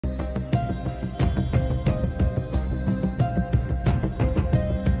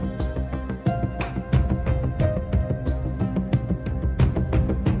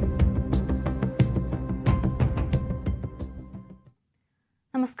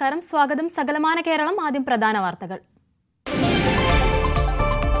നമസ്കാരം, സ്വാഗതം. സകലമാന കേരളം. ആദ്യം പ്രധാന വാർത്തകൾ.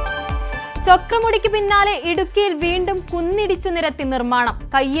 ചക്രമുടിക്ക് പിന്നാലെ ഇടുക്കിയിൽ വീണ്ടും കുന്നിടിച്ചു നിരത്തി നിർമ്മാണം.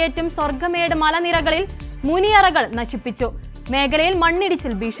 കയ്യേറ്റം സ്വർഗമേട് മലനിരകളിൽ മുനിയറകൾ നശിപ്പിച്ചു. മേഖലയിൽ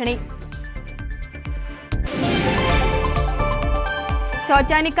മണ്ണിടിച്ചിൽ ഭീഷണി.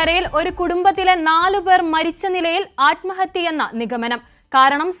 ചോറ്റാനിക്കരയിൽ ഒരു കുടുംബത്തിലെ 4 പേർ മരിച്ച നിലയിൽ ആത്മഹത്യയെന്ന നിഗമനം.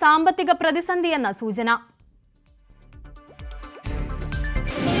 കാരണം സാമ്പത്തിക പ്രതിസന്ധിയെന്ന സൂചന.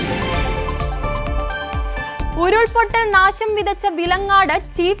 ഉരുൾപൊട്ടൽ നാശം വിതച്ച വിലങ്ങാട്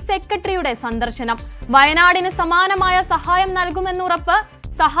ചീഫ് സെക്രട്ടറിയുടെ സന്ദർശനം. വയനാടിന് സമാനമായ സഹായം നൽകുമെന്നുറപ്പ്.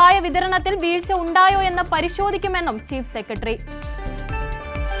 സഹായ വിതരണത്തിൽ വീഴ്ച ഉണ്ടായോ എന്ന് പരിശോധിക്കുമെന്നും ചീഫ് സെക്രട്ടറി.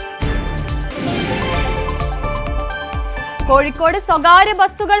 കോഴിക്കോട് സ്വകാര്യ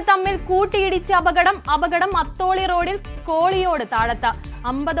ബസ്സുകൾ തമ്മിൽ കൂട്ടിയിടിച്ച അപകടം അത്തോളി റോഡിൽ കോളിയോട് താഴത്ത്.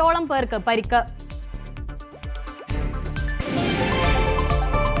 50ഓളം പേർക്ക് പരിക്ക്.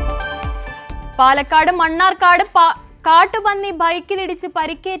 പാലക്കാട് മണ്ണാർക്കാട് കാട്ടുപന്നി ബൈക്കിലിടിച്ച്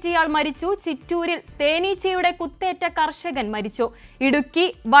പരിക്കേറ്റയാൾ മരിച്ചു. ചിറ്റൂരിൽ തേനീച്ചയുടെ കുത്തേറ്റ കർഷകൻ മരിച്ചു. ഇടുക്കി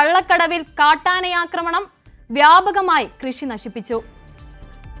വള്ളക്കടവിൽ കാട്ടാനയാക്രമണം. വ്യാപകമായി കൃഷി നശിപ്പിച്ചു.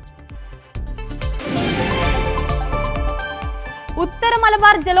 ഉത്തര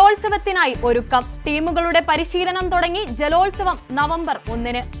മലബാർ ജലോത്സവത്തിനായി ഒരുക്കം. ടീമുകളുടെ പരിശീലനം തുടങ്ങി. ജലോത്സവം നവംബർ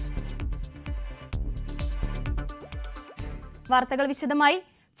 1-ന്. വാർത്തകൾ വിശദമായി.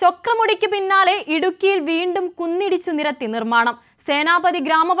 ചക്രമുടിക്ക് പിന്നാലെ ഇടുക്കിയിൽ വീണ്ടും കുന്നിടിച്ചു നിരത്തി നിർമ്മാണം. സേനാപതി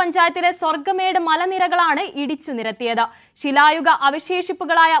ഗ്രാമപഞ്ചായത്തിലെ സ്വർഗമേട് മലനിരകളാണ് ഇടിച്ചു നിരത്തിയത്. ശിലായുഗ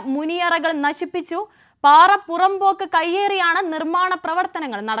അവശേഷിപ്പുകളായ മുനിയറകൾ നശിപ്പിച്ചു. പാറ പുറമ്പോക്ക് കയ്യേറിയാണ് നിർമ്മാണ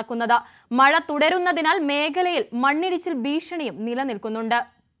പ്രവർത്തനങ്ങൾ നടക്കുന്നത്. മഴ തുടരുന്നതിനാൽ മേഖലയിൽ മണ്ണിടിച്ചിൽ ഭീഷണിയും നിലനിൽക്കുന്നുണ്ട്.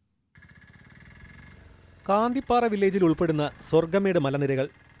 കാന്തിപ്പാറ വില്ലേജിൽ ഉൾപ്പെടുന്ന സ്വർഗമേട് മലനിരകൾ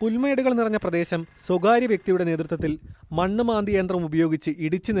പുൽമേടുകൾ നിറഞ്ഞ പ്രദേശം സ്വകാര്യ വ്യക്തിയുടെ നേതൃത്വത്തിൽ മണ്ണ് മാന്തി യന്ത്രം ഉപയോഗിച്ച്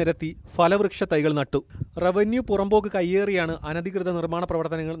ഇടിച്ചു നിരത്തി ഫലവൃക്ഷ തൈകൾ നട്ടു. റവന്യൂ പുറമ്പോക്ക് കയ്യേറിയാണ് അനധികൃത നിർമ്മാണ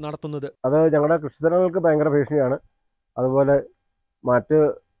പ്രവർത്തനങ്ങൾ നടത്തുന്നത്. അത് ഞങ്ങളുടെ കൃഷിസ്ഥലങ്ങൾക്ക് ഭയങ്കര ഭീഷണിയാണ്. അതുപോലെ മറ്റ്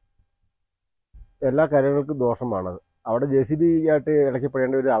എല്ലാ കാര്യങ്ങൾക്കും ദോഷമാണത്. അവിടെ JCB ആയിട്ട്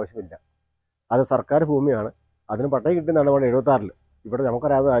ഇടയ്ക്കപ്പെടേണ്ട ഒരു ആവശ്യമില്ല. അത് സർക്കാർ ഭൂമിയാണ്. അതിന് പട്ടയം കിട്ടിയ നടപടി 76-ൽ. ഇവിടെ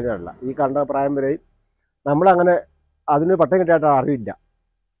നമുക്കറിയാവുന്ന കാര്യമല്ല. ഈ കണ്ട പ്രായം വരെയും നമ്മളങ്ങനെ അതിന് പട്ടയം കിട്ടിയായിട്ട് അറിവില്ല.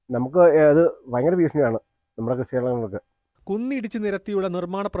 നമുക്ക് അത് ഭയങ്കര ഭീഷണിയാണ് നമ്മുടെ കൃഷിസ്ഥലങ്ങൾക്ക്. കുന്നിടിച്ചു നിരത്തിയുള്ള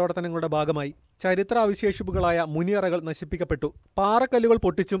നിർമ്മാണ പ്രവർത്തനങ്ങളുടെ ഭാഗമായി ചരിത്രാവിശേഷിപ്പുകളായ മുനിയറകൾ നശിപ്പിക്കപ്പെട്ടു. പാറക്കല്ലുകൾ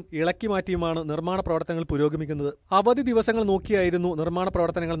പൊട്ടിച്ചും ഇളക്കി മാറ്റിയുമാണ് നിർമ്മാണ പ്രവർത്തനങ്ങൾ പുരോഗമിക്കുന്നത്. അവധി ദിവസങ്ങൾ നോക്കിയായിരുന്നു നിർമ്മാണ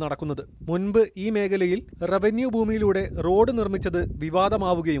പ്രവർത്തനങ്ങൾ നടക്കുന്നത്. മുൻപ് ഈ മേഖലയിൽ റവന്യൂ ഭൂമിയിലൂടെ റോഡ് നിർമ്മിച്ചത്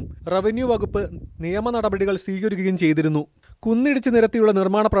വിവാദമാവുകയും റവന്യൂ വകുപ്പ് നിയമ നടപടികൾ സ്വീകരിക്കുകയും ചെയ്തിരുന്നു. കുന്നിടിച്ചു നിരത്തിയുള്ള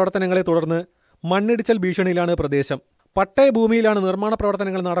നിർമ്മാണ പ്രവർത്തനങ്ങളെ തുടർന്ന് മണ്ണിടിച്ചൽ ഭീഷണിയിലാണ് പ്രദേശം. പട്ടയ ഭൂമിയിലാണ് നിർമ്മാണ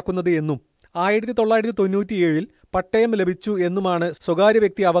പ്രവർത്തനങ്ങൾ നടക്കുന്നത് എന്നും 1997 പട്ടയം ലഭിച്ചു എന്നുമാണ് സ്വകാര്യ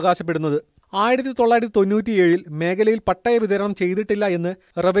വ്യക്തി അവകാശപ്പെടുന്നത്. 1997 മേഖലയിൽ പട്ടയ വിതരണം ചെയ്തിട്ടില്ല എന്ന്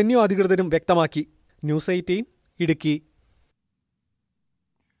റവന്യൂ അധികൃതരും വ്യക്തമാക്കി. ന്യൂസ് 18 ഇടുക്കി.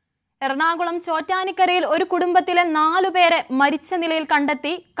 എറണാകുളം ചോറ്റാനിക്കരയിൽ ഒരു കുടുംബത്തിലെ 4 പേരെ മരിച്ച നിലയിൽ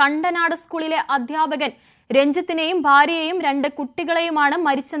കണ്ടെത്തി. കണ്ടനാട് സ്കൂളിലെ അധ്യാപകൻ രഞ്ജിത്തിനെയും ഭാര്യയെയും 2 കുട്ടികളെയുമാണ്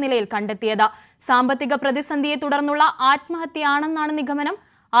മരിച്ച നിലയിൽ കണ്ടെത്തിയത്. സാമ്പത്തിക പ്രതിസന്ധിയെ തുടർന്നുള്ള ആത്മഹത്യയാണെന്നാണ് നിഗമനം.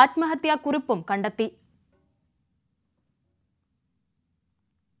 ആത്മഹത്യാ കുറിപ്പും കണ്ടെത്തി.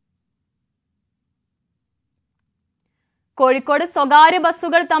 കോഴിക്കോട് സ്വകാര്യ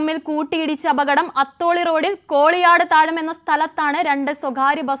ബസ്സുകൾ തമ്മിൽ കൂട്ടിയിടിച്ച അപകടം. അത്തോളി റോഡിൽ കോളിയാട് താഴം എന്ന സ്ഥലത്താണ് 2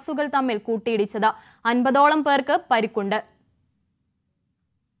 സ്വകാര്യ ബസ്സുകൾ തമ്മിൽ കൂട്ടിയിടിച്ചത്. 50ഓളം പേർക്ക് പരിക്കുണ്ട്.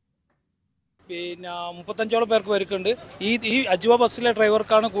 35ഓളം പേർക്ക് പരിക്കുണ്ട്. ഈ അജുവ ബസ്സിലെ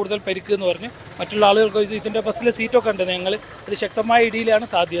ഡ്രൈവർക്കാണ് കൂടുതൽ പരിക്ക് എന്ന് പറഞ്ഞു. മറ്റുള്ള ആളുകൾക്ക് ഇതിന്റെ ബസ്സിലെ സീറ്റൊക്കെ ഉണ്ട്. ഞങ്ങൾ ഇത് ശക്തമായ ഇടിയിലാണ്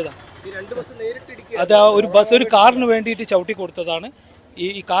സാധ്യത. അത് ഒരു കാറിന് വേണ്ടിയിട്ട് ചവിട്ടി കൊടുത്തതാണ്.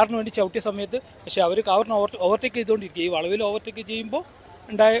 ഈ കാറിന് വേണ്ടി ചവിട്ടിയ സമയത്ത് പക്ഷെ അവർ കാറിന് ഓവർടേക്ക് ചെയ്തുകൊണ്ടിരിക്കുക. ഈ വളവിൽ ഓവർടേക്ക് ചെയ്യുമ്പോൾ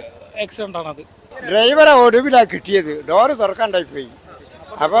ഉണ്ടായ ആക്സിഡന്റ് ആണത്. ഡ്രൈവറെ ഒടുവിലാണ് കിട്ടിയത്. ഡോറ് തുറക്കാണ്ടായി പോയി.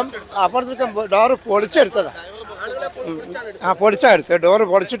 അപ്പം അപ്പുറത്തേക്ക് ഡോറ് പൊളിച്ചെടുത്തതാ. പൊളിച്ചെടുത്ത് ഡോറ്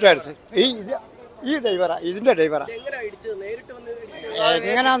പൊളിച്ചിട്ടെടുത്ത് ഈ ഡ്രൈവറാ, ഇതിന്റെ ഡ്രൈവറാ.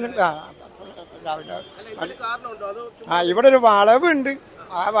 എങ്ങനെയാന്ന് ഇവിടെ ഒരു വളവുണ്ട്.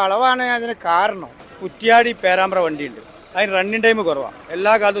 ആ വളവാണ് അതിന് കാരണം. കുറ്റ്യാടി പേരാമ്പ്ര വണ്ടിയുണ്ട്. അതിന് റണ്ണിങ് ടൈം കുറവാണ്.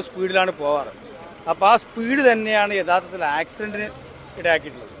 എല്ലാ കാലത്തും സ്പീഡിലാണ് പോവാറ്. അപ്പോൾ ആ സ്പീഡ് തന്നെയാണ് യഥാർത്ഥത്തിൽ ആക്സിഡന്റിന്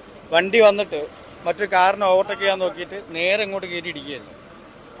ഇടയാക്കിയിട്ടുള്ളത്. വണ്ടി വന്നിട്ട് മറ്റൊരു കാറിനെ ഓവർടേക്ക് ചെയ്യാൻ നോക്കിയിട്ട് നേരെ ഇങ്ങോട്ട് കയറ്റി ഇടിക്കുകയായിരുന്നു.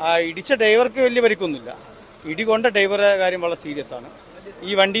 ആ ഇടിച്ച ഡ്രൈവർക്ക് വലിയ പരിക്കൊന്നുമില്ല. ഇടികൊണ്ട ഡ്രൈവറുടെ കാര്യം വളരെ സീരിയസ് ആണ്.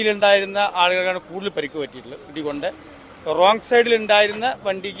 ഈ വണ്ടിയിലുണ്ടായിരുന്ന ആളുകൾക്കാണ് കൂടുതൽ പരിക്ക് പറ്റിയിട്ടുള്ളത്. ഇടികൊണ്ട് റോങ് സൈഡിലുണ്ടായിരുന്ന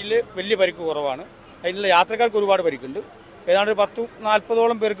വണ്ടിയിൽ വലിയ പരിക്ക് കുറവാണ്. അതിനുള്ള യാത്രക്കാർക്ക് ഒരുപാട് പരിക്കുണ്ട്. ഏതാണ്ട്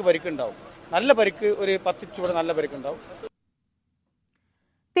 10-40ഓളം പേർക്ക് പരിക്കുണ്ടാവും. നല്ല പരിക്ക് ഒരു 10 ചൂടെ നല്ല പരിക്കുണ്ടാവും.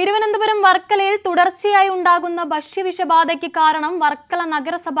 വർക്കലയിൽ തുടർച്ചയായി ഉണ്ടാകുന്ന ഭക്ഷ്യവിഷബാധയ്ക്ക് കാരണം വർക്കല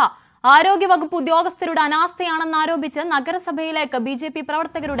നഗരസഭ ആരോഗ്യവകുപ്പ് ഉദ്യോഗസ്ഥരുടെ അനാസ്ഥയാണെന്നാരോപിച്ച് നഗരസഭയിലേക്ക് ബിജെപി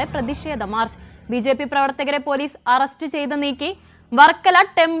പ്രവർത്തകരുടെ പ്രതിഷേധ മാർച്ച്. ബിജെപി പ്രവർത്തകരെ പോലീസ് അറസ്റ്റ് ചെയ്ത് നീക്കി. വർക്കല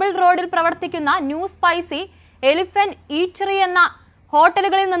ടെമ്പിൾ റോഡിൽ പ്രവർത്തിക്കുന്ന ന്യൂ സ്പൈസി, എലിഫന്റ് ഈറ്ററി എന്ന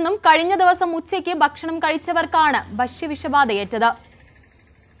ഹോട്ടലുകളിൽ നിന്നും കഴിഞ്ഞ ദിവസം ഉച്ചയ്ക്ക് ഭക്ഷണം കഴിച്ചവർക്കാണ് ഭക്ഷ്യവിഷബാധയേറ്റത്.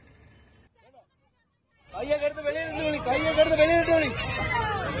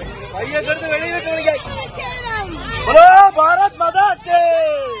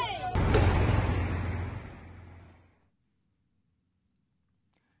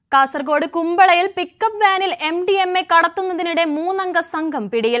 കാസർഗോഡ് കുമ്പളയിൽ പിക്കപ്പ് വാനിൽ MDMA കടത്തുന്നതിനിടെ 3 അംഗ സംഘം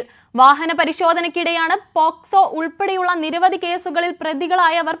പിടിയിൽ. വാഹന പരിശോധനയ്ക്കിടെയാണ് പോക്സോ ഉൾപ്പെടെയുള്ള നിരവധി കേസുകളിൽ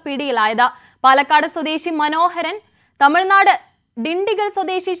പ്രതികളായവർ പിടിയിലായത്. പാലക്കാട് സ്വദേശി മനോഹരൻ, തമിഴ്നാട് ഡിണ്ടിഗൽ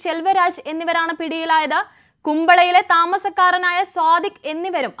സ്വദേശി ശെൽവരാജ് എന്നിവരാണ് പിടിയിലായത്. കുമ്പളയിലെ താമസക്കാരനായ സ്വാദിഖ്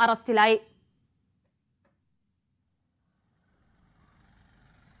എന്നിവരും അറസ്റ്റിലായി.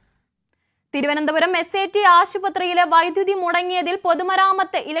 തിരുവനന്തപുരം SAT ആശുപത്രിയിലെ വൈദ്യുതി മുടങ്ങിയതിൽ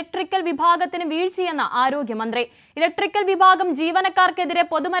പൊതുമരാമത്ത് ഇലക്ട്രിക്കൽ വിഭാഗത്തിന് വീഴ്ചയെന്ന് ആരോഗ്യമന്ത്രി. ഇലക്ട്രിക്കൽ വിഭാഗം ജീവനക്കാർക്കെതിരെ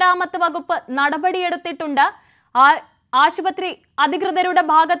പൊതുമരാമത്ത് വകുപ്പ് നടപടിയെടുത്തിട്ടുണ്ട്. ആശുപത്രി അധികൃതരുടെ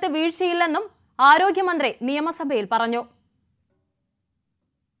ഭാഗത്ത് വീഴ്ചയില്ലെന്നും ആരോഗ്യമന്ത്രി നിയമസഭയിൽ പറഞ്ഞു.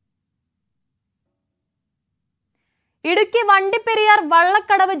 ഇടുക്കി വണ്ടിപ്പെരിയാർ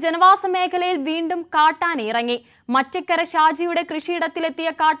വള്ളക്കടവ് ജനവാസ മേഖലയിൽ വീണ്ടും കാട്ടാന ഇറങ്ങി. മറ്റക്കര ഷാജിയുടെ കൃഷിയിടത്തിലെത്തിയ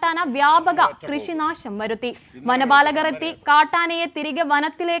കാട്ടാന വ്യാപക കൃഷിനാശം വരുത്തി. വനപാലകർ എത്തി കാട്ടാനയെ തിരികെ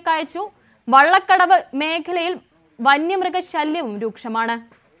വനത്തിലേക്ക് അയച്ചു. വള്ളക്കടവ് മേഖലയിൽ വന്യമൃഗശല്യവും രൂക്ഷമാണ്.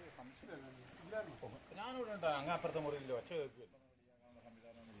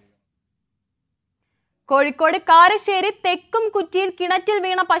 കോഴിക്കോട് കാരശ്ശേരി തെക്കും കുറ്റിയിൽ കിണറ്റിൽ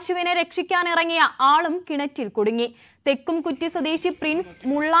വീണ പശുവിനെ രക്ഷിക്കാനിറങ്ങിയ ആളും കിണറ്റിൽ കുടുങ്ങി. തെക്കും കുറ്റി സ്വദേശി പ്രിൻസ്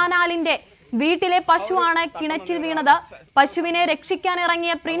മുള്ളാനാലിന്റെ വീട്ടിലെ പശുവാണ് കിണറ്റിൽ വീണത്. പശുവിനെ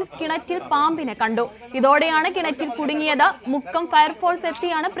രക്ഷിക്കാനിറങ്ങിയ പ്രിൻസ് കിണറ്റിൽ പാമ്പിനെ കണ്ടു. ഇതോടെയാണ് കിണറ്റിൽ കുടുങ്ങിയത്. മുക്കം ഫയർഫോഴ്സ്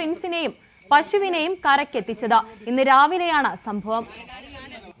എത്തിയാണ് പ്രിൻസിനെയും പശുവിനെയും കരക്കെത്തിച്ചത്. ഇന്ന് രാവിലെയാണ് സംഭവം.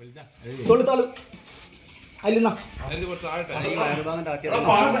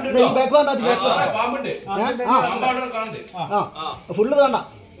 ഫുള്ള് വേണ്ട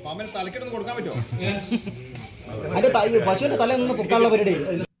പശുവിന്റെ തല നിന്ന് പൊക്കാനുള്ള പരിപാടി.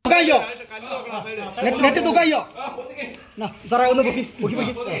 നെറ്റ് തൂക്കയ്യോ സാറേ, ഒന്ന് പൊക്കി പൊക്കി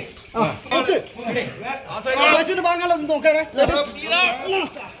പൊക്കി പശുവിന് വാങ്ങാനുള്ള നോക്കണേ.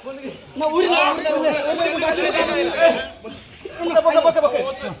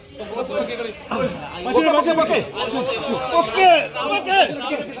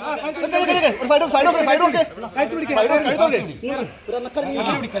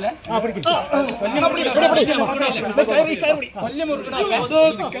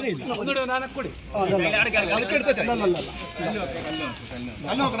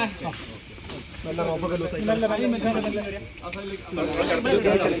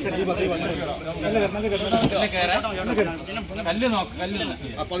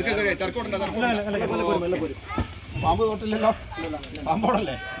 പാമ്പ് തൊട്ടില്ലല്ലോ,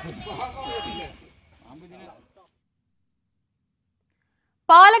 പാമ്പോടല്ലേ.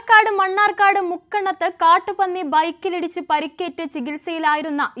 പാലക്കാട് മണ്ണാർക്കാട് മുക്കണ്ണത്ത് കാട്ടുപന്നി ബൈക്കിലിടിച്ച് പരിക്കേറ്റ്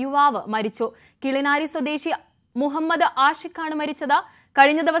ചികിത്സയിലായിരുന്ന യുവാവ് മരിച്ചു. കിളിനാരി സ്വദേശി മുഹമ്മദ് ആഷിഖാണ് മരിച്ചത്.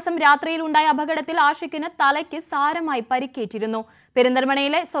 കഴിഞ്ഞ ദിവസം രാത്രിയിലുണ്ടായ അപകടത്തിൽ ആഷിഖിന് തലയ്ക്ക് സാരമായി പരിക്കേറ്റിരുന്നു.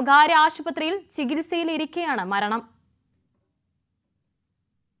 പെരിന്തൽമണ്ണയിലെ സ്വകാര്യ ആശുപത്രിയിൽ ചികിത്സയിലിരിക്കെയാണ് മരണം.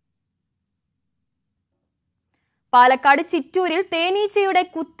 പാലക്കാട് ചിറ്റൂരിൽ തേനീച്ചയുടെ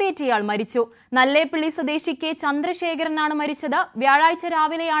കുത്തേറ്റയാൾ മരിച്ചു. നല്ലേപ്പള്ളി സ്വദേശി K ചന്ദ്രശേഖരനാണ് മരിച്ചത്. വ്യാഴാഴ്ച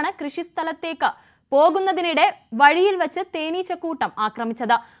രാവിലെയാണ് കൃഷിസ്ഥലത്തേക്ക് പോകുന്നതിനിടെ വഴിയിൽ വച്ച് തേനീച്ചക്കൂട്ടം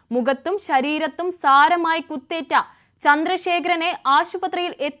ആക്രമിച്ചത്. മുഖത്തും ശരീരത്തും സാരമായി കുത്തേറ്റ ചന്ദ്രശേഖരനെ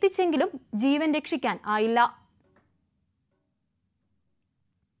ആശുപത്രിയിൽ എത്തിച്ചെങ്കിലും ജീവൻ രക്ഷിക്കാൻ ആയില്ല.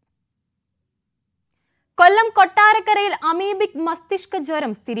 കൊല്ലം കൊട്ടാരക്കരയിൽ അമീബിക് മസ്തിഷ്ക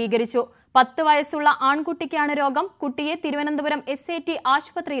ജ്വരം സ്ഥിരീകരിച്ചു. 10 വയസ്സുള്ള ആൺകുട്ടിക്കാണ് രോഗം. കുട്ടിയെ തിരുവനന്തപുരം SAT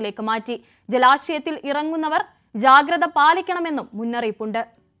ആശുപത്രിയിലേക്ക് മാറ്റി. ജലാശയത്തിൽ ഇറങ്ങുന്നവർ ജാഗ്രത പാലിക്കണമെന്നും മുന്നറിയിപ്പുണ്ട്.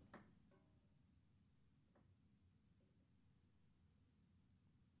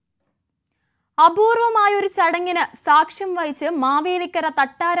 അപൂർവമായൊരു ചടങ്ങിന് സാക്ഷ്യം വഹിച്ച് മാവേലിക്കര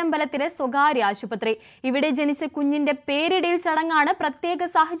തട്ടാരമ്പലത്തിലെ സ്വകാര്യ ആശുപത്രി. ഇവിടെ ജനിച്ച കുഞ്ഞിന്റെ പേരിടൽ ചടങ്ങാണ് പ്രത്യേക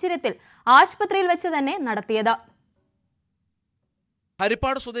സാഹചര്യത്തിൽ ആശുപത്രിയിൽ വെച്ച് തന്നെ നടത്തിയത്.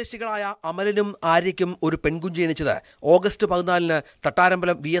 ഹരിപ്പാട് സ്വദേശികളായ അമലിനും ആര്യയ്ക്കും ഒരു പെൺകുഞ്ഞ് ജനിച്ചത് ഓഗസ്റ്റ് 14-ന്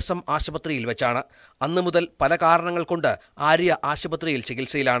തട്ടാരമ്പലം VSM ആശുപത്രിയിൽ വെച്ചാണ്. അന്നു മുതൽ പല കാരണങ്ങൾ കൊണ്ട് ആര്യ ആശുപത്രിയിൽ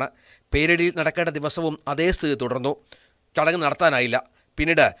ചികിത്സയിൽ. പേരിടിയിൽ നടക്കേണ്ട ദിവസവും അതേ സ്ഥിതി തുടർന്നു. ചടങ്ങ് നടത്താനായില്ല.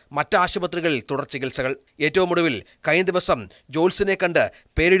 പിന്നീട് മറ്റ് ആശുപത്രികളിൽ തുടർ ചികിത്സകൾ. ഏറ്റവും ഒടുവിൽ കഴിഞ്ഞ ദിവസം ജോത്സ്യനെ കണ്ട്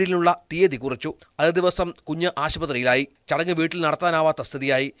പേരിടലിനുള്ള തീയതി കുറിച്ചു. അത് ദിവസം കുഞ്ഞ് ആശുപത്രിയിലായി. ചടങ്ങ് വീട്ടിൽ നടത്താനാവാത്ത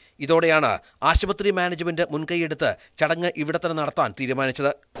സ്ഥിതിയായി. ഇതോടെയാണ് ആശുപത്രി മാനേജ്മെന്റ് മുൻകൈയെടുത്ത് ചടങ്ങ് ഇവിടെ തന്നെ നടത്താൻ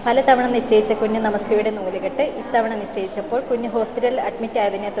തീരുമാനിച്ചത്. പലതവണ നിശ്ചയിച്ച കുഞ്ഞ് നമസ്തയുടെ നൂലുകെട്ട് ഇത്തവണ നിശ്ചയിച്ചപ്പോൾ കുഞ്ഞ് ഹോസ്പിറ്റലിൽ അഡ്മിറ്റ്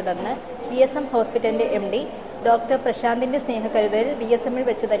ആയതിനെ തുടർന്ന് VSM ഹോസ്പിറ്റലിന്റെ MD ഡോക്ടർ പ്രശാന്തിന്റെ സ്നേഹകരുതലിൽ VSMൽ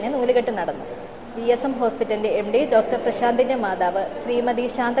വെച്ച് തന്നെ നൂലുകെട്ട് നടന്നു. VSM ഹോസ്പിറ്റലിന്റെ MD ഡോക്ടർ പ്രശാന്തിന്റെ മാതാവ് ശ്രീമതി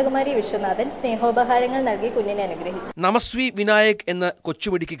ശാന്തകുമാരി വിശ്വനാഥൻ സ്നേഹോപഹാരങ്ങൾ നൽകി കുഞ്ഞിനെ അനുഗ്രഹിച്ചു. നമസ്വി വിനായക് എന്ന്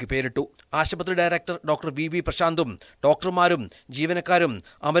കൊച്ചുമിടുക്കിക്ക് പേരിട്ടു. ആശുപത്രി ഡയറക്ടർ ഡോക്ടർ VV പ്രശാന്തും ഡോക്ടർമാരും ജീവനക്കാരും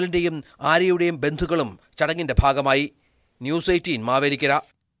അമലിന്റെയും ആര്യയുടെയും ബന്ധുക്കളും ചടങ്ങിന്റെ ഭാഗമായി. ന്യൂസ് 18 മാവേലിക്കര.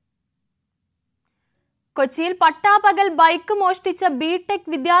 കൊച്ചിയിൽ പട്ടാപകൽ ബൈക്ക് മോഷ്ടിച്ച BTech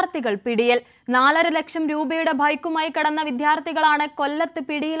വിദ്യാർത്ഥികൾ പിടിയിൽ. 4.5 ലക്ഷം രൂപയുടെ ബൈക്കുമായി കടന്ന വിദ്യാർത്ഥികളാണ് കൊല്ലത്ത്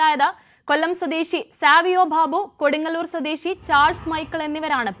പിടിയിലായത്. കൊല്ലം സ്വദേശി സാവിയോ ബാബു, കൊടുങ്ങല്ലൂർ സ്വദേശി ചാൾസ് മൈക്കിൾ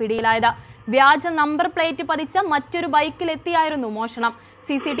എന്നിവരാണ് പിടിയിലായത്. വ്യാജ നമ്പർ പ്ലേറ്റ് പതിച്ച മറ്റൊരു ബൈക്കിലെത്തിയായിരുന്നു മോഷണം.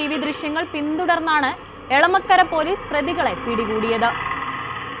 CCTV ദൃശ്യങ്ങൾ പിന്തുടർന്നാണ് എളമക്കര പോലീസ് പ്രതികളെ പിടികൂടിയത്.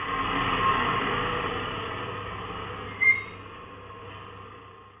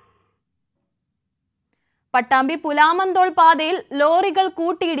 പട്ടാമ്പി പുലാമന്തോൾ പാതയിൽ ലോറികൾ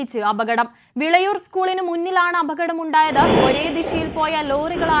കൂട്ടിയിടിച്ച് അപകടം. വിളയൂർ സ്കൂളിന് മുന്നിലാണ് അപകടമുണ്ടായത്. ഒരേ ദിശയിൽ പോയ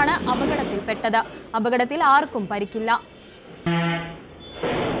ലോറികളാണ് അപകടത്തിൽപ്പെട്ടത്. അപകടത്തിൽ ആർക്കും പരിക്കില്ല.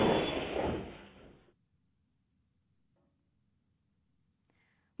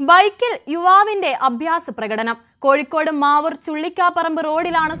 ബൈക്കിൽ യുവാവിന്റെ അഭ്യാസ പ്രകടനം. കോഴിക്കോട് മാവൂർ ചുള്ളിക്കാപ്പറമ്പ്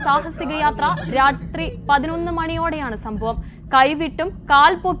റോഡിലാണ് സാഹസിക യാത്ര. രാത്രി 11 മണിയോടെയാണ് സംഭവം. കൈവിട്ടും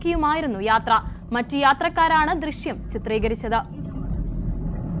കാൽ പൊക്കിയുമായിരുന്നു യാത്ര. മറ്റു യാത്രക്കാരാണ് ദൃശ്യം ചിത്രീകരിച്ചത്.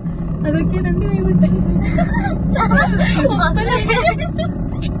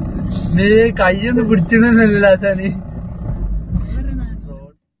 കൈയൊന്നും പിടിച്ചിരുന്നില്ല.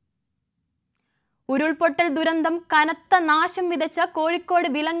 ഉരുൾപൊട്ടൽ ദുരന്തം കനത്ത നാശം വിതച്ച കോഴിക്കോട്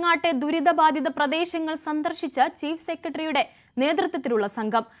വിലങ്ങാട്ടെ ദുരിതബാധിത പ്രദേശങ്ങൾ സന്ദർശിച്ച ചീഫ് സെക്രട്ടറിയുടെ നേതൃത്വത്തിലുള്ള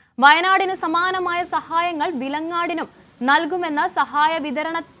സംഘം വയനാടിന് സമാനമായ സഹായങ്ങൾ വിലങ്ങാടിനും നൽകുമെന്ന്, സഹായ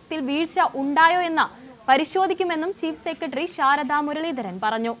വിതരണത്തിൽ വീഴ്ച ഉണ്ടായോ എന്ന് പരിശോധിക്കുമെന്നും ചീഫ് സെക്രട്ടറി ശാരദാ മുരളീധരൻ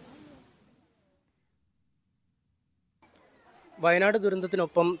പറഞ്ഞു. വയനാട്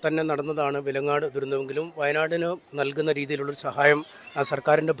ദുരന്തത്തിനൊപ്പം തന്നെ നടന്നതാണ് വിലങ്ങാട് ദുരന്തമെങ്കിലും വയനാടിന് നൽകുന്ന രീതിയിലുള്ളൊരു സഹായം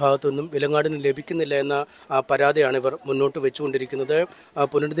സർക്കാരിൻ്റെ ഭാഗത്തുനിന്നും വിലങ്ങാടിന് ലഭിക്കുന്നില്ല എന്ന പരാതിയാണ് ഇവർ മുന്നോട്ട് വെച്ചുകൊണ്ടിരിക്കുന്നത്.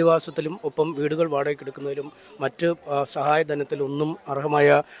 പുനരധിവാസത്തിലും ഒപ്പം വീടുകൾ വാടകയ്ക്കെടുക്കുന്നതിലും മറ്റ് സഹായധനത്തിലൊന്നും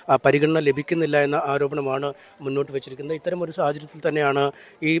അർഹമായ പരിഗണന ലഭിക്കുന്നില്ല എന്ന ആരോപണമാണ് മുന്നോട്ട് വെച്ചിരിക്കുന്നത്. ഇത്തരമൊരു സാഹചര്യത്തിൽ തന്നെയാണ്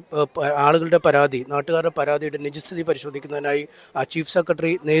ഈ ആളുകളുടെ പരാതി, നാട്ടുകാരുടെ പരാതിയുടെ നിജസ്ഥിതി പരിശോധിക്കുന്നതിനായി ചീഫ്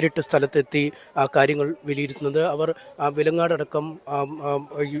സെക്രട്ടറി നേരിട്ട് സ്ഥലത്തെത്തി കാര്യങ്ങൾ വിലയിരുത്തുന്നത്. അവർ വിലങ്ങാട്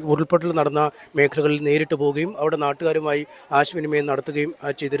ഉരുൾപൊട്ടൽ നടന്ന മേഖലകളിൽ നേരിട്ട് പോവുകയും അവിടെ നാട്ടുകാരുമായി ആശയവിനിമയം നടത്തുകയും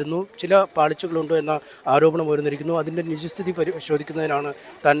ചെയ്തിരുന്നു. ചില പാളിച്ചകളുണ്ടോ എന്ന ആരോപണം ഉയർന്നിരിക്കുന്നു. അതിൻ്റെ നിജസ്ഥിതി പരിശോധിക്കുന്നതിനാണ്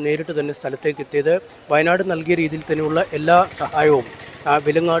താൻ നേരിട്ട് തന്നെ സ്ഥലത്തേക്ക് എത്തിയത്. വയനാട് നൽകിയ രീതിയിൽ തന്നെയുള്ള എല്ലാ സഹായവും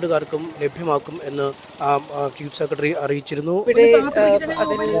വിലങ്ങാടുകാർക്കും ലഭ്യമാക്കും എന്ന് ചീഫ് സെക്രട്ടറി അറിയിച്ചിരുന്നു. ഇവിടെ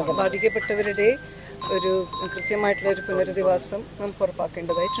അതിൽ ബാധിക്കപ്പെട്ടവരുടെ ഒരു കൃത്യമായിട്ടുള്ള ഒരു പുനരധിവാസം നമുക്ക്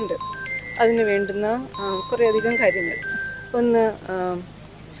ഉറപ്പാക്കേണ്ടതായിട്ടുണ്ട്. അതിന് വേണ്ടുന്ന കുറേയധികം കാര്യങ്ങൾ,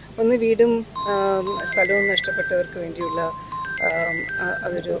 ഒന്ന് വീടും സ്ഥലവും നഷ്ടപ്പെട്ടവർക്ക് വേണ്ടിയുള്ള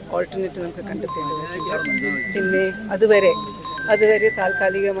അതൊരു ഓൾട്ടർനേറ്റീവ് നമുക്ക് കണ്ടെത്തേണ്ടതായിട്ടുണ്ട്. പിന്നെ അതുവരെ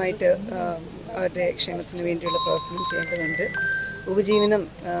താൽക്കാലികമായിട്ട് അവരുടെ ക്ഷേമത്തിന് വേണ്ടിയുള്ള പ്രവർത്തനം ചെയ്യേണ്ടതുണ്ട്. ഉപജീവനം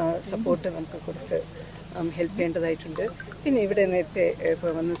സപ്പോർട്ട് നമുക്ക് കൊടുത്ത് ഹെൽപ്പ് ചെയ്യേണ്ടതായിട്ടുണ്ട്. പിന്നെ ഇവിടെ നേരത്തെ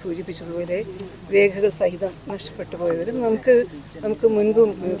വന്ന് സൂചിപ്പിച്ചതുപോലെ രേഖകൾ സഹിതം നഷ്ടപ്പെട്ടു പോയവരും നമുക്ക് മുൻപും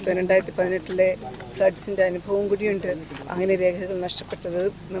 2018 ഫ്ലഡ്സിൻ്റെ അനുഭവം കൂടിയുണ്ട്. അങ്ങനെ രേഖകൾ നഷ്ടപ്പെട്ടത്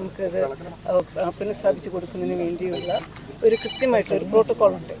നമുക്കത് പുനഃസ്ഥാപിച്ചു കൊടുക്കുന്നതിന് വേണ്ടിയുള്ള ഒരു കൃത്യമായിട്ടുള്ള ഒരു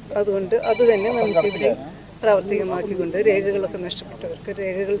പ്രോട്ടോക്കോൾ ഉണ്ട്. അതുകൊണ്ട് അത് തന്നെ നമുക്കിവിടെ പ്രാവർത്തികമാക്കിക്കൊണ്ട് രേഖകളൊക്കെ നഷ്ടപ്പെട്ടവർക്ക്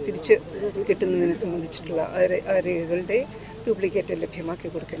രേഖകൾ തിരിച്ച് കിട്ടുന്നതിനെ സംബന്ധിച്ചിട്ടുള്ള ആ രേഖകളുടെ ഡ്യൂപ്ലിക്കേറ്റ് ലഭ്യമാക്കി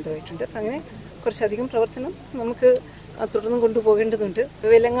കൊടുക്കേണ്ടതായിട്ടുണ്ട്. അങ്ങനെ കുറച്ചധികം പ്രവർത്തനം നമുക്ക് തുടർന്ന് കൊണ്ടുപോകേണ്ടതുണ്ട്.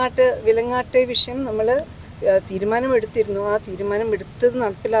 വിലങ്ങാട്ടെ വിഷയം നമ്മൾ തീരുമാനമെടുത്തിരുന്നു. ആ തീരുമാനമെടുത്തത്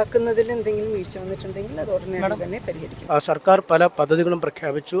നടപ്പിലാക്കുന്നതിൽ എന്തെങ്കിലും വീഴ്ച വന്നിട്ടുണ്ടെങ്കിൽ അത് ഉടനെ തന്നെ പരിഹരിക്കും. സർക്കാർ പല പദ്ധതികളും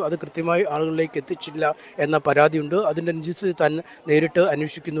പ്രഖ്യാപിച്ചു, അത് കൃത്യമായി ആളുകളിലേക്ക് എത്തിച്ചില്ല എന്ന പരാതിയുണ്ട്. അതിൻ്റെ നിജസ്ഥിതി തന്നെ നേരിട്ട്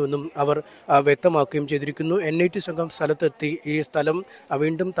അന്വേഷിക്കുന്നുവെന്നും അവർ വ്യക്തമാക്കുകയും ചെയ്തിരിക്കുന്നു. NIT സംഘം സ്ഥലത്തെത്തി ഈ സ്ഥലം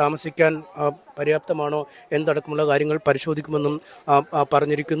വീണ്ടും താമസിക്കാൻ പര്യാപ്തമാണോ എന്നടക്കമുള്ള കാര്യങ്ങൾ പരിശോധിക്കുമെന്നും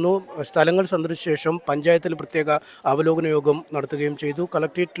പറഞ്ഞിരിക്കുന്നു. സ്ഥലങ്ങൾ സന്ദർശിച്ച ശേഷം പഞ്ചായത്തിൽ പ്രത്യേക അവലോകന യോഗം നടത്തുകയും ചെയ്തു.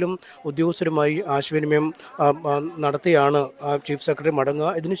 കളക്ട്രേറ്റിലും ഉദ്യോഗസ്ഥരുമായി ആശയവിനിമയം നടത്തിയാണ് ചീഫ് സെക്രട്ടറി മടങ്ങുക.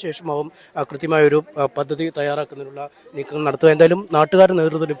 ഇതിനുശേഷമാവും കൃത്യമായൊരു പദ്ധതി തയ്യാറാക്കുന്നതിനുള്ള നീക്കങ്ങൾ നടത്തുക. എന്തായാലും നാട്ടുകാരുടെ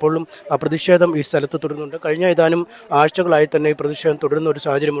നേതൃത്വത്തിൽ ഇപ്പോഴും പ്രതിഷേധം ഈ സ്ഥലത്ത് തുടരുന്നുണ്ട്. കഴിഞ്ഞ ഏതാനും ആഴ്ചകളായി തന്നെ ഈ പ്രതിഷേധം തുടരുന്ന ഒരു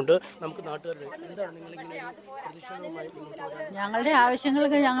സാഹചര്യമുണ്ട്. നമുക്ക് നാട്ടുകാരുടെ ഞങ്ങളുടെ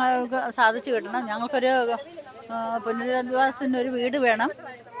ആവശ്യങ്ങൾക്ക് ഞങ്ങൾക്ക് സാധിച്ചു കിട്ടണം. ഞങ്ങൾക്കൊരു പുനരധിവാസത്തിന് ഒരു വീട് വേണം.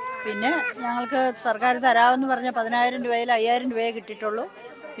 പിന്നെ ഞങ്ങൾക്ക് സർക്കാർ തരാമെന്ന് പറഞ്ഞ 10,000 രൂപയിൽ 5,000 രൂപയെ കിട്ടിയിട്ടുള്ളൂ.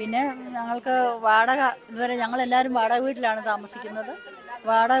 പിന്നെ ഞങ്ങൾക്ക് വാടക ഇതുവരെ ഞങ്ങളെല്ലാവരും വാടക വീട്ടിലാണ് താമസിക്കുന്നത്.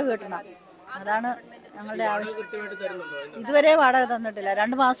 വാടക കിട്ടണം, അതാണ് ഞങ്ങളുടെ ആവശ്യം. ഇതുവരെ വാടക തന്നിട്ടില്ല.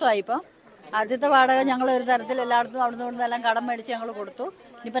 2 മാസമായി. ഇപ്പം ആദ്യത്തെ വാടക ഞങ്ങൾ ഒരു തരത്തിൽ എല്ലായിടത്തും അവിടുന്ന് ഇവിടുന്നെല്ലാം കടം മേടിച്ച് ഞങ്ങൾ കൊടുത്തു.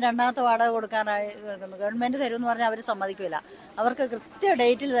 ഇനിയിപ്പോൾ 2ാമത്തെ വാടക കൊടുക്കാനായി കിടക്കുന്നു. ഗവൺമെൻറ് തരുമെന്ന് പറഞ്ഞാൽ അവർ സമ്മതിക്കില്ല. അവർക്ക് കൃത്യ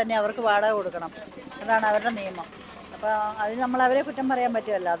ഡേറ്റിൽ തന്നെ അവർക്ക് വാടക കൊടുക്കണം. അതാണ് അവരുടെ നിയമം. അപ്പോൾ അതിന് നമ്മൾ അവരെ കുറ്റം പറയാൻ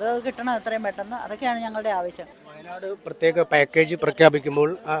പറ്റുമല്ല. അത് കിട്ടണം എത്രയും പെട്ടെന്ന്. അതൊക്കെയാണ് ഞങ്ങളുടെ ആവശ്യം. വയനാട് പ്രത്യേക പാക്കേജ് പ്രഖ്യാപിക്കുമ്പോൾ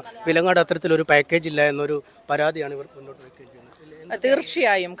വിലങ്ങാട് അത്തരത്തിലൊരു പാക്കേജ് ഇല്ല എന്നൊരു പരാതിയാണ് ഇവർ മുന്നോട്ട് വയ്ക്കുന്നത്.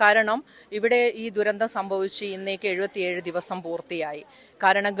 തീർച്ചയായും. കാരണം ഇവിടെ ഈ ദുരന്തം സംഭവിച്ച് ഇന്നേക്ക് 77 ദിവസം പൂർത്തിയായി.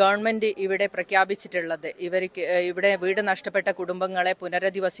 കാരണം ഗവൺമെന്റ് ഇവിടെ പ്രഖ്യാപിച്ചിട്ടുള്ളത് ഇവിടെ വീട് നഷ്ടപ്പെട്ട കുടുംബങ്ങളെ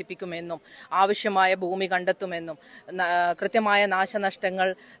പുനരധിവസിപ്പിക്കുമെന്നും ആവശ്യമായ ഭൂമി കണ്ടെത്തുമെന്നും കൃത്യമായ നാശനഷ്ടങ്ങൾ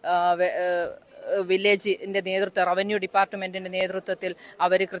വില്ലേജിന്റെ നേതൃത്വം, റവന്യൂ ഡിപ്പാർട്ട്മെന്റിന്റെ നേതൃത്വത്തിൽ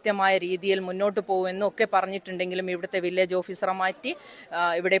അവർ കൃത്യമായ രീതിയിൽ മുന്നോട്ട് പോകുമെന്നും ഒക്കെ പറഞ്ഞിട്ടുണ്ടെങ്കിലും ഇവിടുത്തെ വില്ലേജ് ഓഫീസറെ മാറ്റി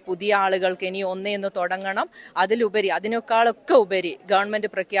ഇവിടെ പുതിയ ആളുകൾക്ക് ഇനി ഒന്നേന്ന് തുടങ്ങണം. അതിലുപരി അതിനേക്കാളൊക്കെ ഉപരി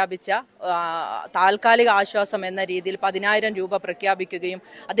ഗവൺമെന്റ് പ്രഖ്യാപിച്ച താൽക്കാലിക ആശ്വാസം എന്ന രീതിയിൽ 10,000 രൂപ പ്രഖ്യാപിക്കുകയും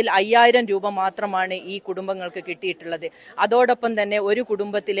അതിൽ 5,000 രൂപ മാത്രമാണ് ഈ കുടുംബങ്ങൾക്ക് കിട്ടിയിട്ടുള്ളത്. അതോടൊപ്പം തന്നെ ഒരു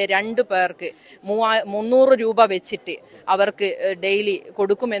കുടുംബത്തിലെ 2 പേർക്ക് 300 രൂപ വെച്ചിട്ട് അവർക്ക് ഡെയിലി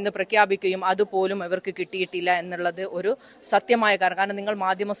കൊടുക്കുമെന്ന് പ്രഖ്യാപിക്കുകയും അതുപോലും അവർക്ക് കിട്ടിയിട്ടില്ല എന്നുള്ളത് ഒരു സത്യമായ കാരണം നിങ്ങൾ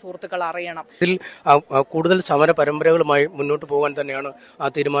മാധ്യമ സുഹൃത്തുക്കൾ അറിയണം. ഇതിൽ കൂടുതൽ സമര പരമ്പരകളുമായി മുന്നോട്ട് പോകാൻ തന്നെയാണ് ആ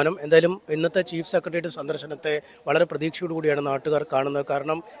തീരുമാനം. എന്തായാലും ഇന്നത്തെ ചീഫ് സെക്രട്ടറിയുടെ സന്ദർശനത്തെ വളരെ പ്രതീക്ഷയോടുകൂടിയാണ് നാട്ടുകാർ കാണുന്നത്.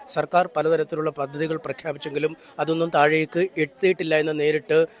 കാരണം സർക്കാർ പലതരത്തിലുള്ള പദ്ധതികൾ പ്രഖ്യാപിച്ചെങ്കിലും അതൊന്നും താഴേക്ക് എത്തിയിട്ടില്ല എന്ന്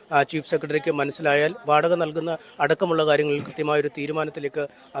നേരിട്ട് ചീഫ് സെക്രട്ടറിക്ക് മനസ്സിലായാൽ വാടക നൽകുന്ന അടക്കമുള്ള കാര്യങ്ങളിൽ കൃത്യമായൊരു തീരുമാനത്തിലേക്ക്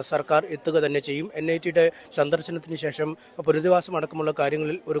സർക്കാർ എത്തുക തന്നെ ചെയ്യും. NITയുടെ സന്ദർശനത്തിന് ശേഷം പുനരധിവാസം അടക്കമുള്ള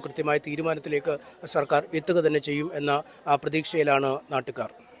കാര്യങ്ങളിൽ ഒരു കൃത്യമായ തീരുമാനത്തിലേക്ക് സർക്കാർ എത്തുക തന്നെ ചെയ്യും എന്ന പ്രതീക്ഷയിലാണ്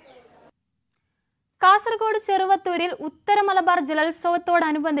നാട്ടുകാർ. കാസർഗോഡ് ചെറുവത്തൂരിൽ ഉത്തര മലബാർ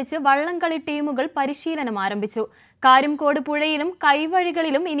ജലോത്സവത്തോടനുബന്ധിച്ച് വള്ളംകളി ടീമുകൾ പരിശീലനം ആരംഭിച്ചു. കാര്യംകോട് പുഴയിലും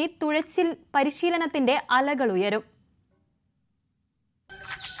കൈവഴികളിലും ഇനി തുഴച്ചിൽ പരിശീലനത്തിന്റെ അലകൾ ഉയരും.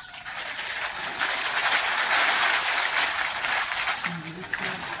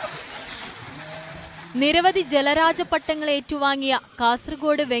 നിരവധി ജലരാജ പട്ടങ്ങൾ ഏറ്റുവാങ്ങിയ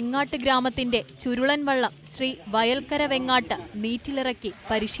കാസർഗോഡ് വെങ്ങാട്ട് ഗ്രാമത്തിന്റെ ചുരുളൻ വള്ളം ശ്രീ വയൽക്കര വെങ്ങാട്ട് നീറ്റിലിറക്കി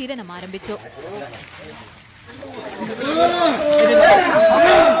പരിശീലനം ആരംഭിച്ചു.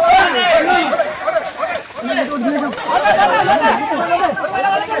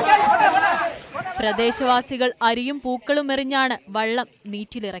 പ്രദേശവാസികൾ അരിയും പൂക്കളും എറിഞ്ഞാണ് വള്ളം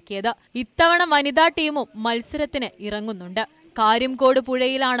നീറ്റിലിറക്കിയത്. ഇത്തവണ വനിതാ ടീമും മത്സരത്തിന് ഇറങ്ങുന്നുണ്ട്. കാര്യംകോട്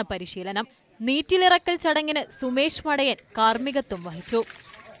പുഴയിലാണ് പരിശീലനം. നീറ്റിലിറക്കൽ ചടങ്ങിന് സുമേഷ് മടയൻ കാർമ്മികത്വം വഹിച്ചു.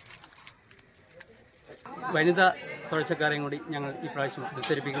 വനിതാ തുഴച്ചക്കാരെയും കൂടി ഞങ്ങൾ ഈ പ്രാവശ്യം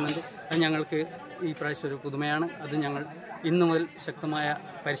മത്സരിപ്പിക്കുന്നുണ്ട്. അത് ഞങ്ങൾക്ക് ഈ പ്രാവശ്യം ഒരു പുതുമയാണ്. അത് ഞങ്ങൾ ഇന്നു മുതൽ ശക്തമായ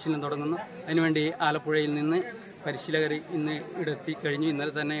പരിശീലനം തുടങ്ങുന്നു. അതിനുവേണ്ടി ആലപ്പുഴയിൽ നിന്ന് പരിശീലകർ ഇന്ന് ഇടത്തിക്കഴിഞ്ഞു.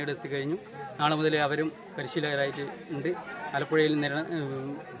 ഇന്നലെ തന്നെ ഇടത്തിക്കഴിഞ്ഞു. നാളെ മുതൽ അവരും പരിശീലകരായിട്ട് ഉണ്ട്. ആലപ്പുഴയിൽ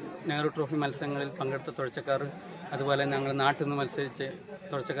നെഹ്റു ട്രോഫി മത്സരങ്ങളിൽ പങ്കെടുത്ത തുഴച്ചക്കാർ, അതുപോലെ ഞങ്ങൾ നാട്ടിൽ നിന്ന് മത്സരിച്ച്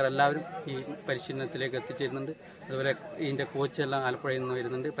തുഴച്ചക്കാരെല്ലാവരും ഈ പരിശീലനത്തിലേക്ക് എത്തിച്ചേരുന്നുണ്ട്. അതുപോലെ ഇതിൻ്റെ കോച്ചെല്ലാം ആലപ്പുഴയിൽ നിന്ന്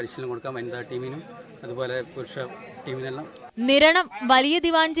വരുന്നുണ്ട് പരിശീലനം കൊടുക്കാൻ വനിതാ ടീമിനും അതുപോലെ പുരുഷ ടീമിനെല്ലാം. നിരണം വലിയ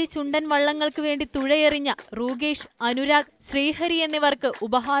ദിവാഞ്ചി ചുണ്ടൻ വള്ളങ്ങൾക്ക് വേണ്ടി തുഴയെറിഞ്ഞ റൂകേഷ്, അനുരാഗ്, ശ്രീഹരി എന്നിവർക്ക്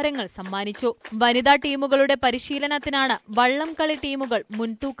ഉപഹാരങ്ങൾ സമ്മാനിച്ചു. വനിതാ ടീമുകളുടെ പരിശീലനത്തിനാണ് വള്ളംകളി ടീമുകൾ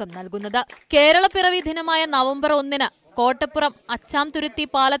മുൻതൂക്കം നൽകുന്നത്. കേരളപ്പിറവി ദിനമായ നവംബർ 1 കോട്ടപ്പുറം അച്ചാംതുരുത്തി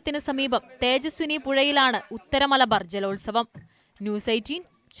പാലത്തിന് സമീപം തേജസ്വിനി പുഴയിലാണ് ഉത്തര മലബാർ ജലോത്സവം. ന്യൂസ് 18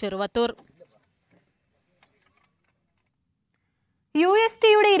 ചെറുവത്തൂർ.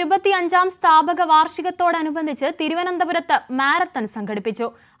 USTയുടെ 25ാം സ്ഥാപക വാർഷികത്തോടനുബന്ധിച്ച് തിരുവനന്തപുരത്ത് മാരത്തൺ സംഘടിപ്പിച്ചു.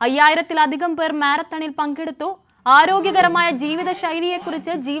 5000-ലധികം പേർ മാരത്തണിൽ പങ്കെടുത്തു. ആരോഗ്യകരമായ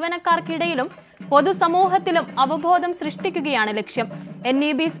ജീവിതശൈലിയെക്കുറിച്ച് ജീവനക്കാർക്കിടയിലും പൊതുസമൂഹത്തിലും അവബോധം സൃഷ്ടിക്കുകയാണ് ലക്ഷ്യം.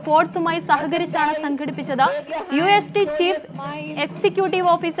 NEB സ്പോർട്സുമായി സഹകരിച്ചാണ് സംഘടിപ്പിച്ചത്. UST chief executive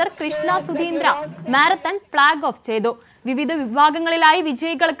officer Krishna Sudheendra marathon flag off ചെയ്തു. വിവിധ വിഭാഗങ്ങളിലായി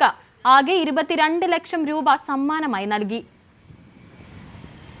വിജയികൾക്ക് ആകെ 22 ലക്ഷം രൂപ സമ്മാനമായി നൽകി.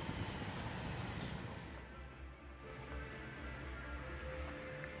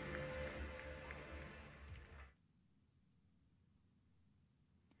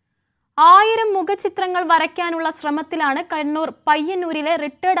 1000 മുഖചിത്രങ്ങൾ വരയ്ക്കാനുള്ള ശ്രമത്തിലാണ് കണ്ണൂർ പയ്യന്നൂരിലെ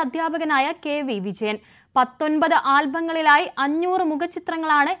റിട്ടയർഡ് അധ്യാപകനായ KV വിജയൻ. 19 ആൽബങ്ങളിലായി 500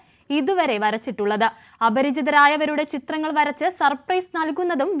 മുഖചിത്രങ്ങളാണ് ഇതുവരെ വരച്ചിട്ടുള്ളത്. അപരിചിതരായവരുടെ ചിത്രങ്ങൾ വരച്ച് സർപ്രൈസ്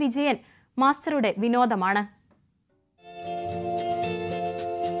നൽകുന്നതും വിജയൻ മാസ്റ്ററുടെ വിനോദമാണ്.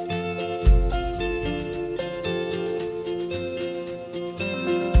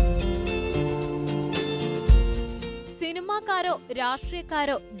 സിനിമാക്കാരോ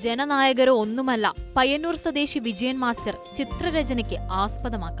രാഷ്ട്രീയക്കാരോ ജനനായകരോ ഒന്നുമല്ല പയ്യന്നൂർ സ്വദേശി വിജയൻ മാസ്റ്റർ ചിത്രരചനയ്ക്ക്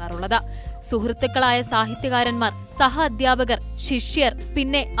ആസ്പദമാക്കാറുള്ളത്. സുഹൃത്തുക്കളായ സാഹിത്യകാരന്മാർ, സഹ അധ്യാപകർ, ശിഷ്യർ,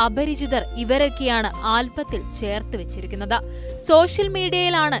 പിന്നെ അപരിചിതർ ഇവരൊക്കെയാണ് ആൽബത്തിൽ ചേർത്ത് വെച്ചിരിക്കുന്നത്. സോഷ്യൽ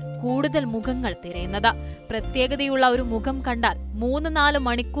മീഡിയയിലാണ് കൂടുതൽ മുഖങ്ങൾ തിരയുന്നത്. പ്രത്യേകതയുള്ള ഒരു മുഖം കണ്ടാൽ 3-4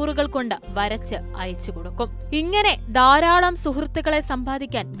 മണിക്കൂറുകൾ കൊണ്ട് വരച്ച് അയച്ചു കൊടുക്കും. ഇങ്ങനെ ധാരാളം സുഹൃത്തുക്കളെ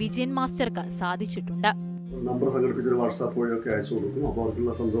സമ്പാദിക്കാൻ വിജയൻ മാസ്റ്റർക്ക് സാധിച്ചിട്ടുണ്ട്. നമ്പർ സംഘടിപ്പിച്ചൊരു വാട്സാപ്പ് വഴിയൊക്കെ അയച്ചു കൊടുക്കും. അപ്പോൾ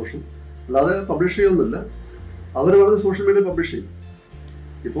അവർക്കുള്ള സന്തോഷം അല്ലാതെ പബ്ലിഷ് ചെയ്യൊന്നുമില്ല. അവർ വളരെ സോഷ്യൽ മീഡിയ പബ്ലിഷ് ചെയ്യും.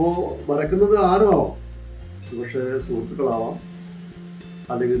 ഇപ്പോൾ വരക്കുന്നത് ആരും ആവാം, പക്ഷേ സുഹൃത്തുക്കളാവാം,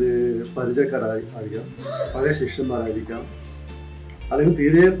 അല്ലെങ്കിൽ പരിചയക്കാരായിരിക്കാം, പഴയ ശിഷ്യന്മാരായിരിക്കാം, അല്ലെങ്കിൽ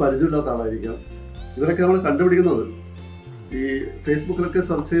തീരെ പരിചയമില്ലാത്ത ആളായിരിക്കാം. ഇവരൊക്കെ നമ്മൾ കണ്ടുപിടിക്കുന്നത് ഈ ഫേസ്ബുക്കിലൊക്കെ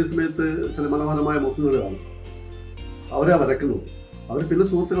സെർച്ച് ചെയ്ത സമയത്ത് ചില മനോഹരമായ മുഖങ്ങൾ കാണും. അവരെ വരക്കുന്നത്. അവർ പിന്നെ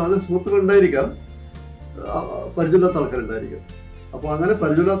സുഹൃത്തുക്കൾ ഉണ്ടായിരിക്കാം, പരിചയമില്ലാത്ത ആൾക്കാരുണ്ടായിരിക്കും. അപ്പോൾ അങ്ങനെ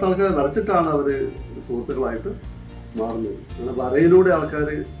പരിചയമില്ലാത്ത ആൾക്കാരെ വരച്ചിട്ടാണ് അവർ സുഹൃത്തുക്കളായിട്ട് മാറുന്നത്. അങ്ങനെ വരയിലൂടെ ആൾക്കാർ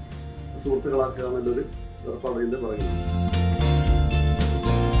സുഹൃത്തുക്കളാക്കുക എന്നുള്ളൊരു ഏർപ്പാട് ഇതിൻ്റെ പറയുന്നത്.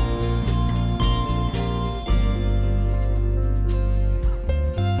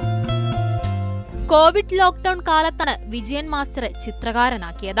 കോവിഡ് ലോക്ക്ഡൌൺ കാലത്താണ് വിജയൻ മാസ്റ്ററെ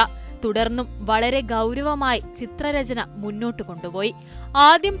ചിത്രകാരനാക്കിയത്. തുടർന്നും വളരെ ഗൗരവമായി ചിത്രരചന മുന്നോട്ട് കൊണ്ടുപോയി.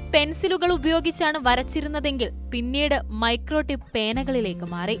 ആദ്യം പെൻസിലുകൾ ഉപയോഗിച്ചാണ് വരച്ചിരുന്നതെങ്കിൽ പിന്നീട് മൈക്രോടിപ്പ് പേനകളിലേക്ക്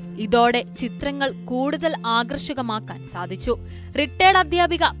മാറി. ഇതോടെ ചിത്രങ്ങൾ കൂടുതൽ ആകർഷകമാക്കാൻ സാധിച്ചു. റിട്ടയർഡ്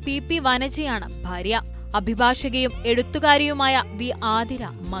അധ്യാപിക PP വനജയാണ് ഭാര്യ. അഭിഭാഷകയും എഴുത്തുകാരിയുമായ V ആതിര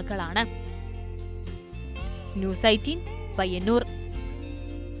മകളാണ്. ന്യൂസ് 18 പയ്യന്നൂർ.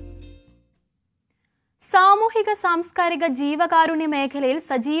 സാമൂഹിക സാംസ്കാരിക ജീവകാരുണ്യ മേഖലയിൽ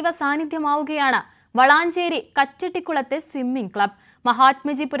സജീവ സാന്നിധ്യമാവുകയാണ് വളാഞ്ചേരി കച്ചട്ടിക്കുളത്തെ സ്വിമ്മിംഗ് ക്ലബ്.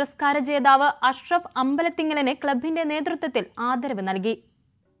 മഹാത്മജി പുരസ്കാര ജേതാവ് അഷ്റഫ് അമ്പലത്തിങ്ങലിന് ക്ലബിന്റെ നേതൃത്വത്തിൽ ആദരവ് നൽകി.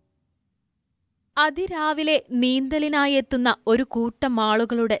 അതിരാവിലെ നീന്തലിനായി എത്തുന്ന ഒരു കൂട്ടം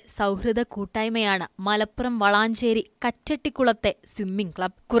ആളുകളുടെ സൗഹൃദ കൂട്ടായ്മയാണ് മലപ്പുറം വളാഞ്ചേരി കച്ചട്ടിക്കുളത്തെ സ്വിമ്മിംഗ്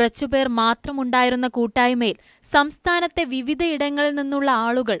ക്ലബ്. കുറച്ചുപേർ മാത്രമുണ്ടായിരുന്ന കൂട്ടായ്മയിൽ സംസ്ഥാനത്തെ വിവിധയിടങ്ങളിൽ നിന്നുള്ള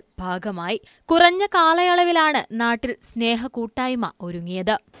ആളുകൾ ഭാഗമായി. കുറഞ്ഞ കാലയളവിലാണ് നാട്ടിൽ സ്നേഹ കൂട്ടായ്മ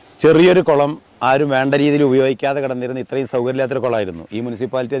ഒരുങ്ങിയത്. ചെറിയൊരു കുളം ആരും വേണ്ട രീതിയിൽ ഉപയോഗിക്കാതെ കിടന്നിരുന്ന ഇത്രയും സൗകര്യമില്ലാത്തൊരു കുളമായിരുന്നു. ഈ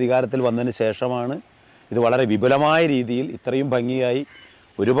മുനിസിപ്പാലിറ്റി അധികാരത്തിൽ വന്നതിന് ശേഷമാണ് ഇത് വളരെ വിപുലമായ രീതിയിൽ ഇത്രയും ഭംഗിയായി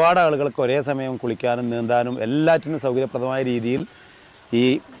ഒരുപാട് ആളുകൾക്ക് ഒരേ സമയം കുളിക്കാനും നീന്താനും എല്ലാറ്റിനും സൗകര്യപ്രദമായ രീതിയിൽ ഈ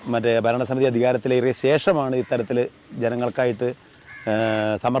ഭരണസമിതി അധികാരത്തിലേറിയ ശേഷമാണ് ഇത്തരത്തിൽ ജനങ്ങൾക്കായിട്ട്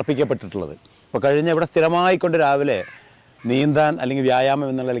സമർപ്പിക്കപ്പെട്ടിട്ടുള്ളത്. ഇപ്പോൾ ഇവിടെ സ്ഥിരമായിക്കൊണ്ട് രാവിലെ നീന്താൻ അല്ലെങ്കിൽ വ്യായാമം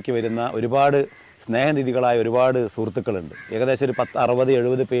എന്നുള്ള നിലയ്ക്ക് വരുന്ന ഒരുപാട് സ്നേഹനിധികളായ ഒരുപാട് സുഹൃത്തുക്കളുണ്ട്. ഏകദേശം ഒരു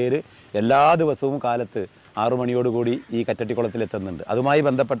 60-70 പേര് എല്ലാ ദിവസവും കാലത്ത് 6 മണിയോടുകൂടി ഈ കറ്റട്ടിക്കുളത്തിലെത്തുന്നുണ്ട്. അതുമായി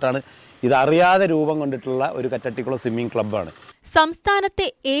ബന്ധപ്പെട്ടാണ് ഇതറിയാതെ രൂപം കൊണ്ടിട്ടുള്ള ഒരു കറ്റട്ടിക്കുളം സ്വിമ്മിംഗ് ക്ലബ്ബാണ്. സംസ്ഥാനത്തെ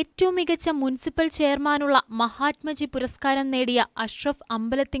ഏറ്റവും മികച്ച മുനിസിപ്പൽ ചെയർമാനുള്ള മഹാത്മജി പുരസ്കാരം നേടിയ അഷ്റഫ്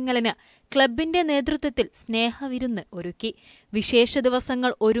അമ്പലത്തിങ്ങലിന് ക്ലബിന്റെ നേതൃത്വത്തിൽ സ്നേഹവിരുന്ന് ഒരുക്കി. വിശേഷ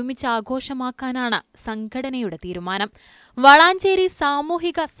ദിവസങ്ങൾ ഒരുമിച്ച് ആഘോഷമാക്കാനാണ് സംഘടനയുടെ തീരുമാനം. വളാഞ്ചേരി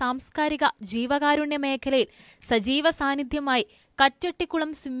സാമൂഹിക സാംസ്കാരിക ജീവകാരുണ്യ മേഖലയിൽ സജീവ സാന്നിധ്യമായി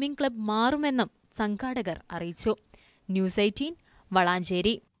കറ്റട്ടിക്കുളം സ്വിമ്മിംഗ് ക്ലബ് മാറുമെന്നും സംഘാടകർ അറിയിച്ചു. ന്യൂസ് 18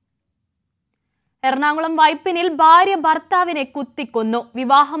 വളാഞ്ചേരി. എറണാകുളം വൈപ്പിനിൽ ഭാര്യ ഭർത്താവിനെ കുത്തിക്കൊന്നു.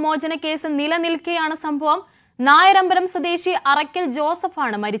 വിവാഹമോചന കേസ് നിലനിൽക്കെയാണ് സംഭവം. നായരമ്പലം സ്വദേശി അറക്കൽ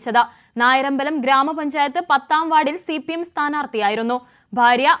ജോസഫാണ് മരിച്ചത്. നായരമ്പലം ഗ്രാമപഞ്ചായത്ത് 10ാം വാർഡിൽ CPM സ്ഥാനാർത്ഥിയായിരുന്നു.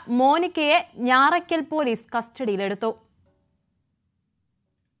 ഭാര്യ മോനിക്കയെ ഞാറയ്ക്കൽ പോലീസ് കസ്റ്റഡിയിലെടുത്തു.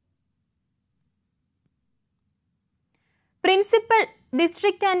 Principal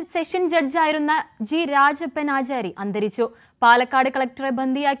district and session ജഡ്ജായിരുന്ന G. Rajappan ആചാരി അന്തരിച്ചു. പാലക്കാട് കളക്ടറെ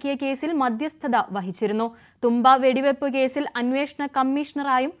ബന്ദിയാക്കിയ കേസിൽ മധ്യസ്ഥത വഹിച്ചിരുന്നു. തുമ്പ വെടിവെപ്പ് കേസിൽ അന്വേഷണ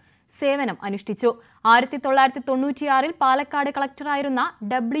കമ്മീഷണറായും സേവനം അനുഷ്ഠിച്ചു. 1996-ൽ പാലക്കാട് കളക്ടറായിരുന്ന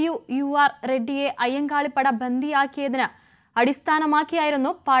WUR റെഡ്ഡിയെ അയ്യങ്കാളിപ്പട ബന്ദിയാക്കിയതിന്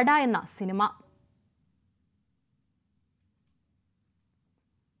അടിസ്ഥാനമാക്കിയായിരുന്നു പട എന്ന സിനിമ.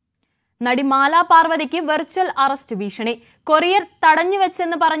 നടി മാലാ പാർവതിക്ക് വെർച്വൽ അറസ്റ്റ് ഭീഷണി. കൊറിയർ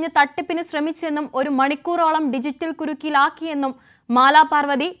തടഞ്ഞുവെച്ചെന്ന് പറഞ്ഞ് തട്ടിപ്പിന് ശ്രമിച്ചെന്നും 1 മണിക്കൂറോളം ഡിജിറ്റൽ കുരുക്കിലാക്കിയെന്നും മാലാ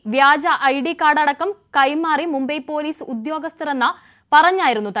പാർവതി വ്യാജ ID കാർഡ് അടക്കം കൈമാറി മുംബൈ പോലീസ് ഉദ്യോഗസ്ഥരെന്ന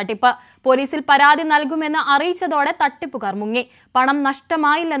പറഞ്ഞായിരുന്നു തട്ടിപ്പ്. പോലീസിൽ പരാതി നൽകുമെന്ന് അറിയിച്ചതോടെ തട്ടിപ്പുകാർ മുങ്ങി. പണം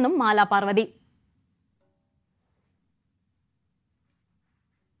നഷ്ടമായില്ലെന്നും മാല പാർവതി.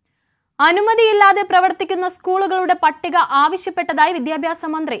 അനുമതിയില്ലാതെ പ്രവർത്തിക്കുന്ന സ്കൂളുകളുടെ പട്ടിക ആവശ്യപ്പെട്ടതായി വിദ്യാഭ്യാസ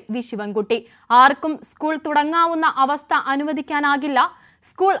മന്ത്രി വി ശിവൻകുട്ടി. ആർക്കും സ്കൂൾ തുടങ്ങാവുന്ന അവസ്ഥ അനുവദിക്കാനാകില്ല.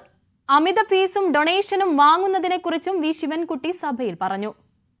 സ്കൂൾ അമിത ഫീസും ഡൊണേഷനും വാങ്ങുന്നതിനെക്കുറിച്ചും വി ശിവൻകുട്ടി സഭയിൽ പറഞ്ഞു.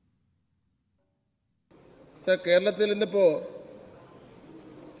 കേരളത്തിൽ ഇന്നിപ്പോ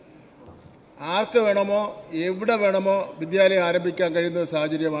ആർക്ക് വേണമോ എവിടെ വേണമോ വിദ്യാലയം ആരംഭിക്കാൻ കഴിയുന്ന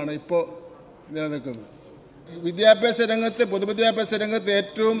സാഹചര്യമാണ് ഇപ്പോൾ നിലനിൽക്കുന്നത്. വിദ്യാഭ്യാസ രംഗത്ത്, പൊതുവിദ്യാഭ്യാസ രംഗത്ത്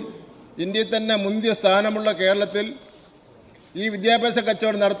ഏറ്റവും ഇന്ത്യയിൽ തന്നെ മുന്തിയ സ്ഥാനമുള്ള കേരളത്തിൽ ഈ വിദ്യാഭ്യാസ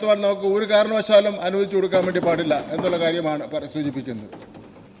കച്ചവടം നടത്തുവാൻ നമുക്ക് ഒരു കാരണവശാലും അനുവദിച്ചു കൊടുക്കാൻ വേണ്ടി പാടില്ല എന്നുള്ള കാര്യമാണ് സൂചിപ്പിക്കുന്നത്.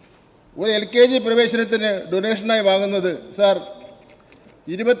 ഒരു LKG പ്രവേശനത്തിന് ഡൊണേഷനായി വാങ്ങുന്നത് സാർ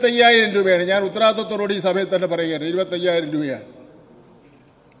 25,000 രൂപയാണ്. ഞാൻ ഉത്തരവാദിത്വത്തോടുകൂടി ഈ സമയത്ത് തന്നെ പറയുകയാണ്, 25,000 രൂപയാണ്.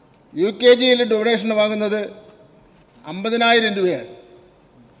 UKGയിൽ ഡൊണേഷൻ വാങ്ങുന്നത് 50,000 രൂപയാണ്.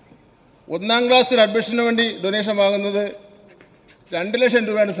 1ാം ക്ലാസ്സിൽ അഡ്മിഷന് വേണ്ടി ഡൊണേഷൻ വാങ്ങുന്നത് 2 ലക്ഷം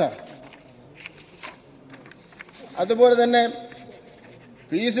രൂപയാണ് സാർ. അതുപോലെ തന്നെ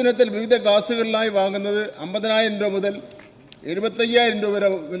ഫീസിനത്തിൽ വിവിധ ക്ലാസ്സുകളിലായി വാങ്ങുന്നത് 50,000 രൂപ മുതൽ 75,000 രൂപ വരെ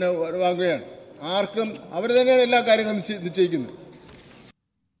വാങ്ങുകയാണ്. ആർക്കും അവർ തന്നെയാണ് എല്ലാ കാര്യങ്ങളും നിശ്ചയിക്കുന്നത്.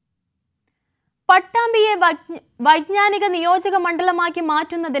 പട്ടാമ്പിയെ വൈജ്ഞാനിക നിയോജക മണ്ഡലമാക്കി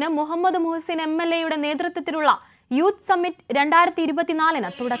മാറ്റുന്നതിന് മുഹമ്മദ് മുഹസിൻ MLA നേതൃത്വത്തിലുള്ള യൂത്ത് സമ്മിറ്റ്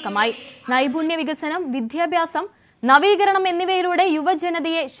 2024 തുടക്കമായി. നൈപുണ്യ വികസനം, വിദ്യാഭ്യാസം, നവീകരണം എന്നിവയിലൂടെ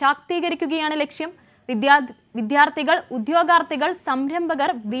യുവജനതയെ ശാക്തീകരിക്കുകയാണ് ലക്ഷ്യം. വിദ്യാർത്ഥികൾ, ഉദ്യോഗാർത്ഥികൾ, സംരംഭകർ,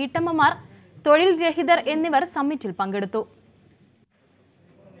 വീട്ടമ്മമാർ, തൊഴിൽ രഹിതർ എന്നിവർ സമ്മിറ്റിൽ പങ്കെടുത്തു.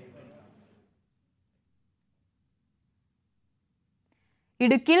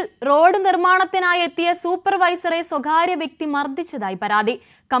 ഇടുക്കിയിൽ റോഡ് നിർമ്മാണത്തിനായി എത്തിയ സൂപ്പർവൈസറെ സ്വകാര്യ വ്യക്തി മർദ്ദിച്ചതായി പരാതി.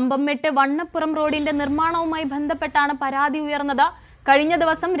 കമ്പംമെട്ട് വണ്ണപ്പുറം റോഡിന്റെ നിർമ്മാണവുമായി ബന്ധപ്പെട്ടാണ് പരാതി ഉയർന്നത്. കഴിഞ്ഞ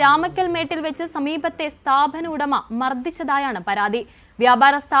ദിവസം രാമക്കൽ മേട്ടിൽ വെച്ച് സമീപത്തെ സ്ഥാപന ഉടമ മർദ്ദിച്ചതായാണ് പരാതി.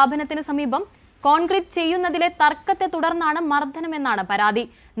 വ്യാപാര സ്ഥാപനത്തിന് സമീപം കോൺക്രീറ്റ് ചെയ്യുന്നതിലെ തർക്കത്തെ തുടർന്നാണ് മർദ്ദനമെന്നാണ് പരാതി.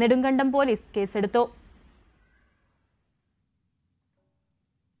 നെടുങ്കണ്ടം പോലീസ് കേസെടുത്തു.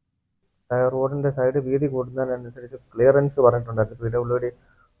 റോഡിന്റെ സൈഡ് വീതി കൂടുന്നതിനനുസരിച്ച് ക്ലിയറൻസ് പറഞ്ഞിട്ടുണ്ടായിരുന്നു. PWD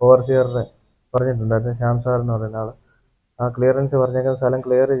ഓവർസിയറിന് പറഞ്ഞിട്ടുണ്ടായിരുന്നു, ശ്യാം സാർ എന്ന് പറയുന്ന ആൾ. ആ ക്ലിയറൻസ് പറഞ്ഞേക്കുന്ന സ്ഥലം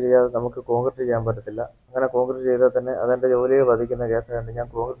ക്ലിയർ ചെയ്യാതെ നമുക്ക് കോൺക്രീറ്റ് ചെയ്യാൻ പറ്റത്തില്ല. അങ്ങനെ കോൺക്രീറ്റ് ചെയ്താൽ തന്നെ അതെൻ്റെ ജോലിയെ ബാധിക്കുന്ന കേസായതുകൊണ്ട് ഞാൻ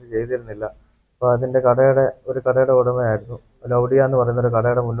കോൺക്രീറ്റ് ചെയ്തിരുന്നില്ല. അപ്പോൾ അതിൻ്റെ ഒരു കടയുടെ ഉടമയായിരുന്നു, ലൗഡിയ എന്ന് പറയുന്ന ഒരു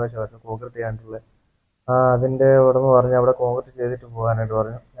കടയുടെ മുൻവശമായിരുന്നു കോൺക്രീറ്റ് ചെയ്യാനുള്ളത്. അതിൻ്റെ ഉടമ പറഞ്ഞു അവിടെ കോൺക്രീറ്റ് ചെയ്തിട്ട് പോകാനായിട്ട്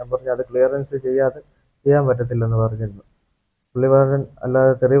പറഞ്ഞു. ഞാൻ പറഞ്ഞു അത് ക്ലിയറൻസ് ചെയ്യാൻ പറ്റത്തില്ലെന്ന് പറഞ്ഞിരുന്നു. പുള്ളിക്കാരൻ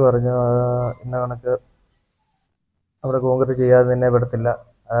അല്ലാതെ തെറി പറഞ്ഞു, ഇന്ന കണക്ക് അവിടെ കോൺക്രീറ്റ് ചെയ്യാതെ നിന്നെ വിടത്തില്ല,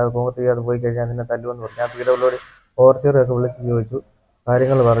 കോൺക്രീറ്റ് ചെയ്യാതെ പോയി കഴിഞ്ഞാൽ നിന്നെ തല്ലുമെന്ന് പറഞ്ഞു. ഞാൻ PWD ഓവർസിയറൊക്കെ വിളിച്ച് ചോദിച്ചു,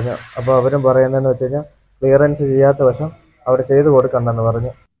 കാര്യങ്ങൾ പറഞ്ഞു. അപ്പോൾ അവരും പറയുന്നതെന്ന് വെച്ച് കഴിഞ്ഞാൽ ക്ലിയറൻസ് ചെയ്യാത്ത വശം അവിടെ ചെയ്തു കൊടുക്കണ്ടെന്ന്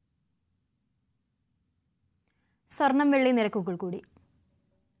പറഞ്ഞു. സ്വർണം വെള്ളി നിരക്കുകൾ കൂടി.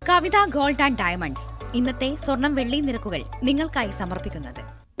 കവിത ഗോൾഡ് ആൻഡ് ഡയമണ്ട്സ് ഇന്നത്തെ സ്വർണം വെള്ളി നിരക്കുകൾ നിങ്ങൾക്കായി സമർപ്പിക്കുന്നത്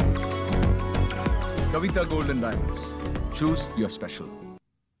കവിത gold and diamonds. Choose your special.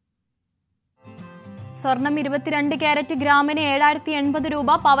 സ്വർണം 22 ക്യാരറ്റ് ഗ്രാമിന് 7,080 രൂപ,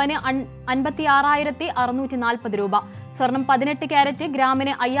 പവന് 56,640 രൂപ. സ്വർണം 18 ക്യാരറ്റ്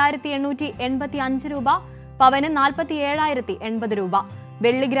ഗ്രാമിന് 5,885 രൂപ, പവന് 47,080 രൂപ.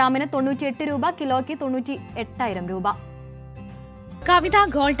 വെള്ളി ഗ്രാമിന് 98 രൂപ, കിലോയ്ക്ക് 98,000 രൂപ. കവിത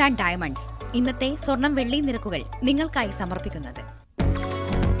ഗോൾഡ് ആൻഡ് ഡയമണ്ട്സ് ഇന്നത്തെ സ്വർണം വെള്ളി നിരക്കുകൾ നിങ്ങൾക്കായി സമർപ്പിക്കുന്നത്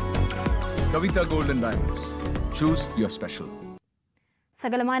കവിത gold and diamonds. Choose your special.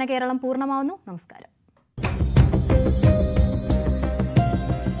 സകലമാന കേരളം പൂർണ്ണമാവുന്നു. നമസ്കാരം.